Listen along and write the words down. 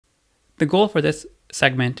The goal for this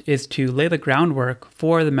segment is to lay the groundwork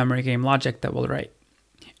for the memory game logic that we'll write.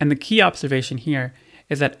 And the key observation here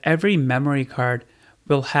is that every memory card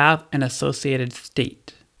will have an associated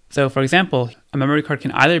state. So for example, a memory card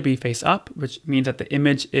can either be face up, which means that the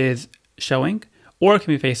image is showing, or it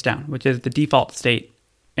can be face down, which is the default state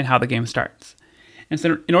in how the game starts. And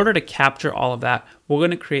so in order to capture all of that, we're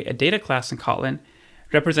going to create a data class in Kotlin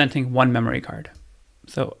representing one memory card.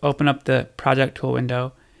 So open up the project tool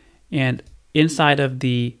window, and inside of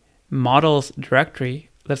the models directory,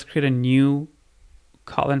 let's create a new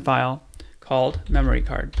Kotlin file called memory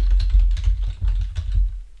card.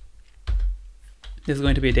 This is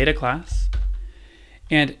going to be a data class.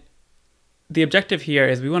 And the objective here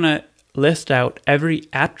is we want to list out every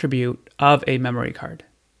attribute of a memory card.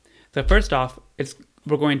 So first off,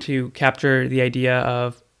 we're going to capture the idea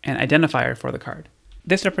of an identifier for the card.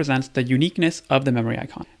 This represents the uniqueness of the memory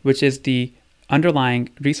icon, which is the underlying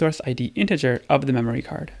resource ID integer of the memory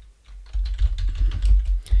card.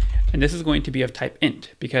 And this is going to be of type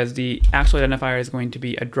int because the actual identifier is going to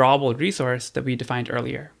be a drawable resource that we defined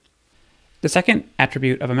earlier. The second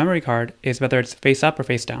attribute of a memory card is whether it's face up or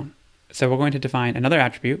face down. So we're going to define another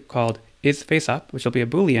attribute called isFaceUp, which will be a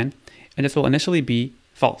Boolean, and this will initially be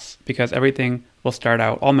false because everything will start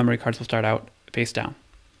out, all memory cards will start out face down.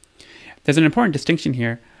 There's an important distinction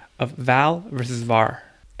here of val versus var.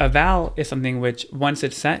 A val is something which, once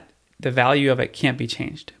it's set, the value of it can't be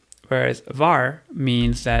changed, whereas var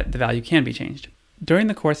means that the value can be changed. During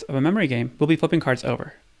the course of a memory game, we'll be flipping cards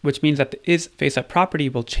over, which means that the isFaceUp property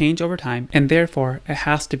will change over time, and therefore it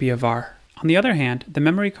has to be a var. On the other hand, the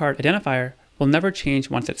memory card identifier will never change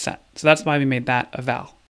once it's set, so that's why we made that a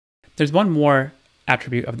val. There's one more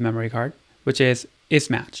attribute of the memory card, which is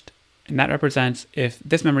isMatched. And that represents if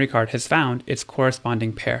this memory card has found its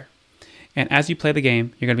corresponding pair. And as you play the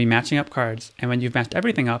game, you're going to be matching up cards. And when you've matched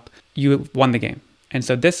everything up, you've won the game. And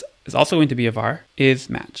so this is also going to be a var,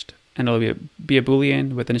 isMatched. And it'll be a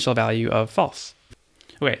Boolean with initial value of false.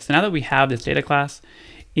 Okay, so now that we have this data class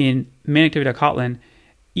in main activity.kotlin,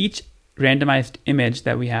 each randomized image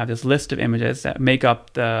that we have, this list of images that make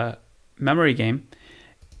up the memory game,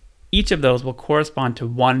 each of those will correspond to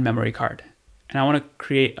one memory card. And I want to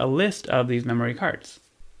create a list of these memory cards.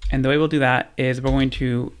 And the way we'll do that is we're going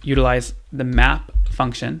to utilize the map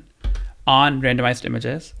function on randomized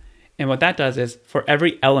images. And what that does is for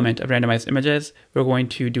every element of randomized images, we're going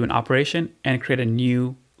to do an operation and create a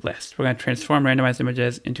new list. We're going to transform randomized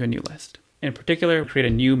images into a new list. In particular, create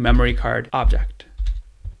a new memory card object.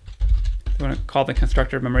 We're going to call the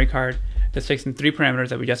constructor memory card. This takes in three parameters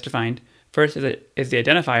that we just defined. First is the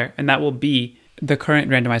identifier, and that will be the current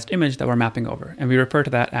randomized image that we're mapping over, and we refer to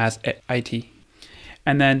that as it.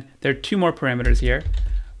 And then there are two more parameters here,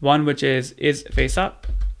 one which is isFaceUp,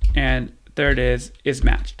 and third is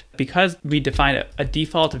isMatched. Because we define a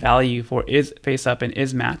default value for isFaceUp and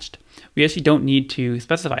isMatched, we actually don't need to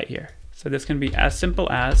specify it here. So this can be as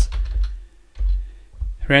simple as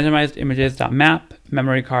randomized images.map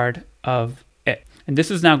memory card of it. And this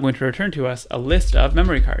is now going to return to us a list of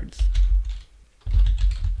memory cards.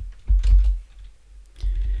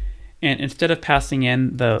 And instead of passing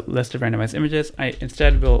in the list of randomized images, I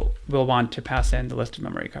instead will want to pass in the list of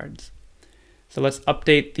memory cards. So let's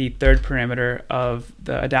update the third parameter of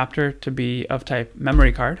the adapter to be of type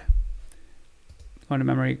memory card.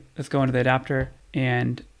 Let's go into the adapter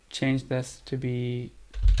and change this to be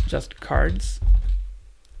just cards.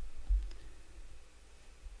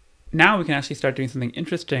 Now we can actually start doing something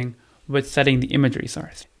interesting with setting the image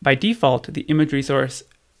resource. By default, the image resource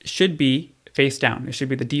should be face down. It should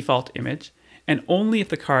be the default image. And only if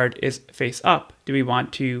the card is face up do we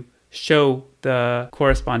want to show the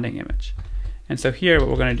corresponding image. And so here what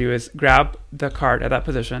we're going to do is grab the card at that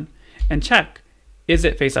position and check, is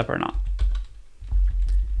it face up or not?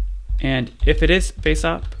 And if it is face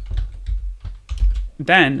up,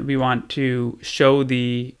 then we want to show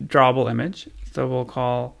the drawable image. So we'll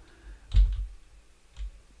call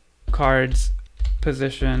cards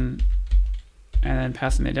position and then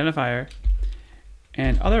pass in the identifier.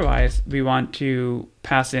 And otherwise, we want to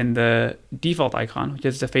pass in the default icon, which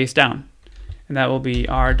is the face down. And that will be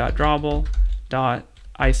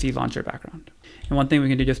r.drawable.icLauncherBackground. And one thing we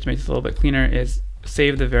can do just to make this a little bit cleaner is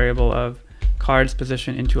save the variable of cards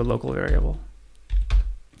position into a local variable.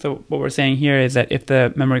 So what we're saying here is that if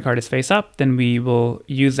the memory card is face up, then we will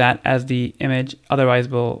use that as the image. Otherwise,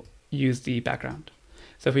 we'll use the background.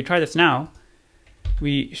 So if we try this now,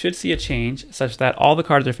 we should see a change such that all the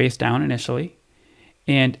cards are face down initially.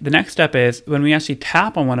 And the next step is when we actually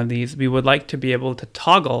tap on one of these, we would like to be able to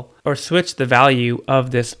toggle or switch the value of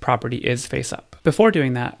this property isFaceUp. Before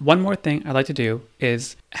doing that, one more thing I'd like to do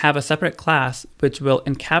is have a separate class which will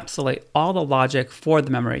encapsulate all the logic for the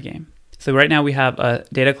memory game. So right now we have a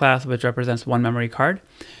data class which represents one memory card,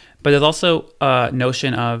 but there's also a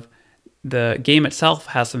notion of the game itself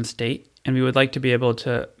has some state, and we would like to be able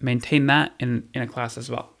to maintain that in a class as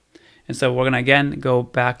well. And so we're going to again go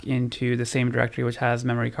back into the same directory which has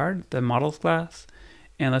memory card, the models class,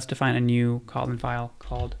 and let's define a new Kotlin file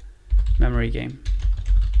called memory game.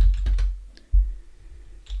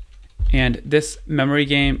 And this memory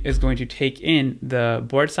game is going to take in the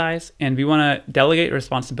board size, and we want to delegate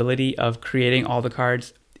responsibility of creating all the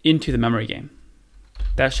cards into the memory game.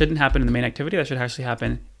 That shouldn't happen in the main activity, that should actually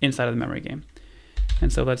happen inside of the memory game.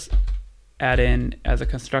 And so let's add in as a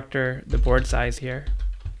constructor the board size here.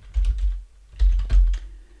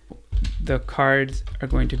 The cards are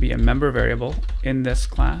going to be a member variable in this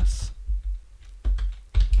class.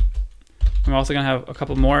 I'm also going to have a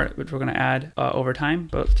couple more which we're going to add over time,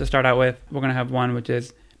 but to start out with, we're going to have one which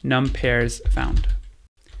is num pairs found.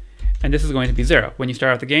 And this is going to be 0. When you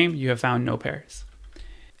start out the game, you have found no pairs.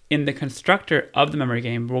 In the constructor of the memory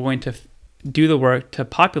game, we're going to do the work to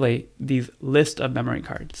populate these list of memory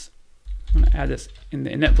cards. I'm going to add this in the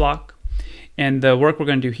init block. And the work we're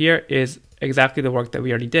going to do here is exactly the work that we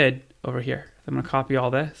already did over here. So I'm going to copy all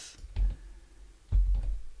this.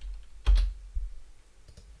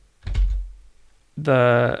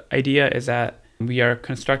 The idea is that we are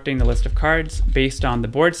constructing the list of cards based on the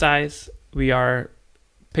board size. We are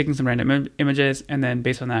picking some random images, and then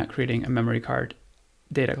based on that, creating a memory card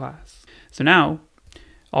data class. So now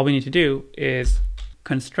all we need to do is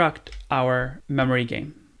construct our memory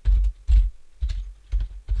game.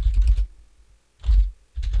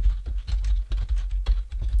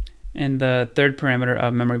 And the third parameter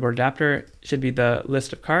of memory board adapter should be the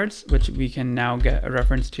list of cards, which we can now get a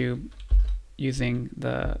reference to using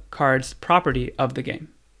the cards property of the game.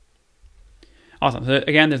 Awesome. So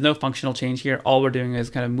again, there's no functional change here. All we're doing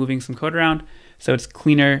is kind of moving some code around so it's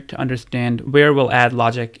cleaner to understand where we'll add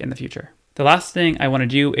logic in the future. The last thing I want to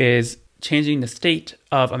do is changing the state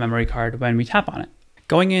of a memory card when we tap on it.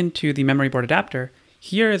 Going into the memory board adapter,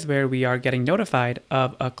 here is where we are getting notified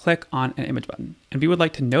of a click on an image button. And we would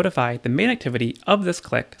like to notify the main activity of this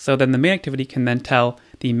click, so then the main activity can then tell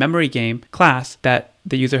the memory game class that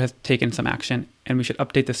the user has taken some action, and we should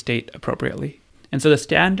update the state appropriately. And so the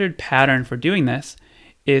standard pattern for doing this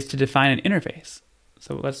is to define an interface.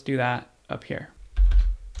 So let's do that up here.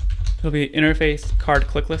 It'll be interface card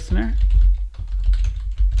click listener.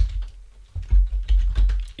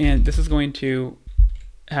 And this is going to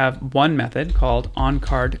have one method called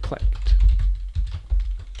onCardClicked.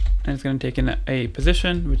 And it's going to take in a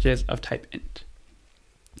position which is of type int.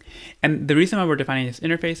 And the reason why we're defining this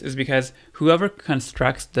interface is because whoever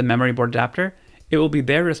constructs the memory board adapter, it will be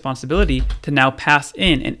their responsibility to now pass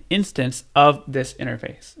in an instance of this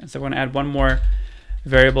interface. And so we're going to add one more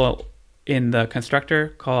variable in the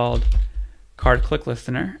constructor called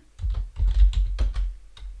cardClickListener.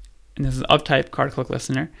 And this is of type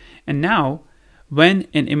cardClickListener. And now when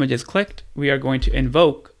an image is clicked, we are going to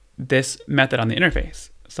invoke this method on the interface.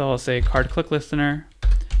 So I'll say cardClickListener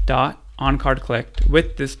dot onCardClicked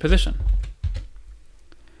with this position.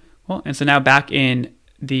 Well, and so now back in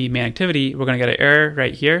the main activity, we're going to get an error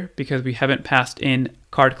right here because we haven't passed in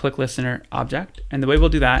cardClickListener object. And the way we'll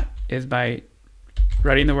do that is by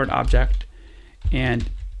writing the word object and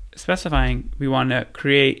specifying we want to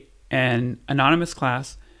create an anonymous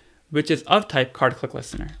class which is of type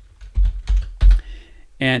cardClickListener.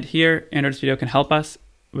 And here, Android Studio can help us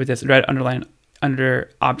with this red underline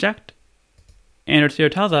under object. Android Studio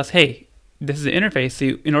tells us, hey, this is an interface,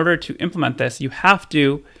 so in order to implement this, you have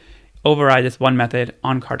to override this one method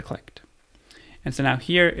onCardClicked. And so now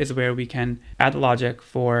here is where we can add the logic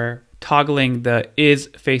for toggling the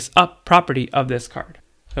isFaceUp property of this card.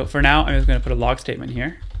 So for now, I'm just going to put a log statement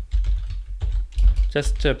here,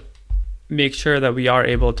 just to make sure that we are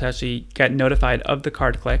able to actually get notified of the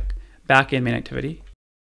card click back in main activity.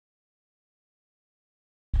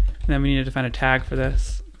 And then we need to define a tag for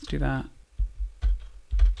this. Let's do that.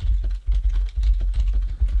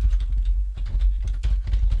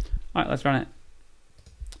 All right, let's run it.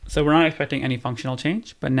 So we're not expecting any functional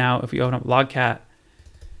change, but now if we open up logcat,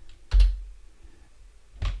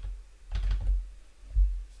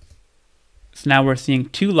 so now we're seeing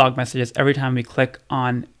 2 log messages every time we click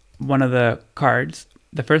on one of the cards.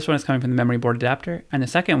 The first one is coming from the memory board adapter, and the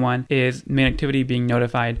second one is main activity being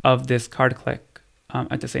notified of this card click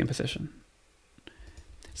at the same position.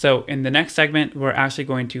 So in the next segment, we're actually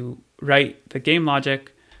going to write the game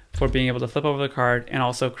logic for being able to flip over the card and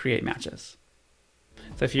also create matches.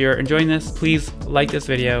 So if you're enjoying this, please like this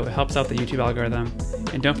video. It helps out the YouTube algorithm.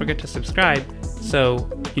 And don't forget to subscribe so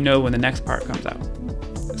you know when the next part comes out.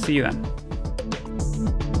 See you then.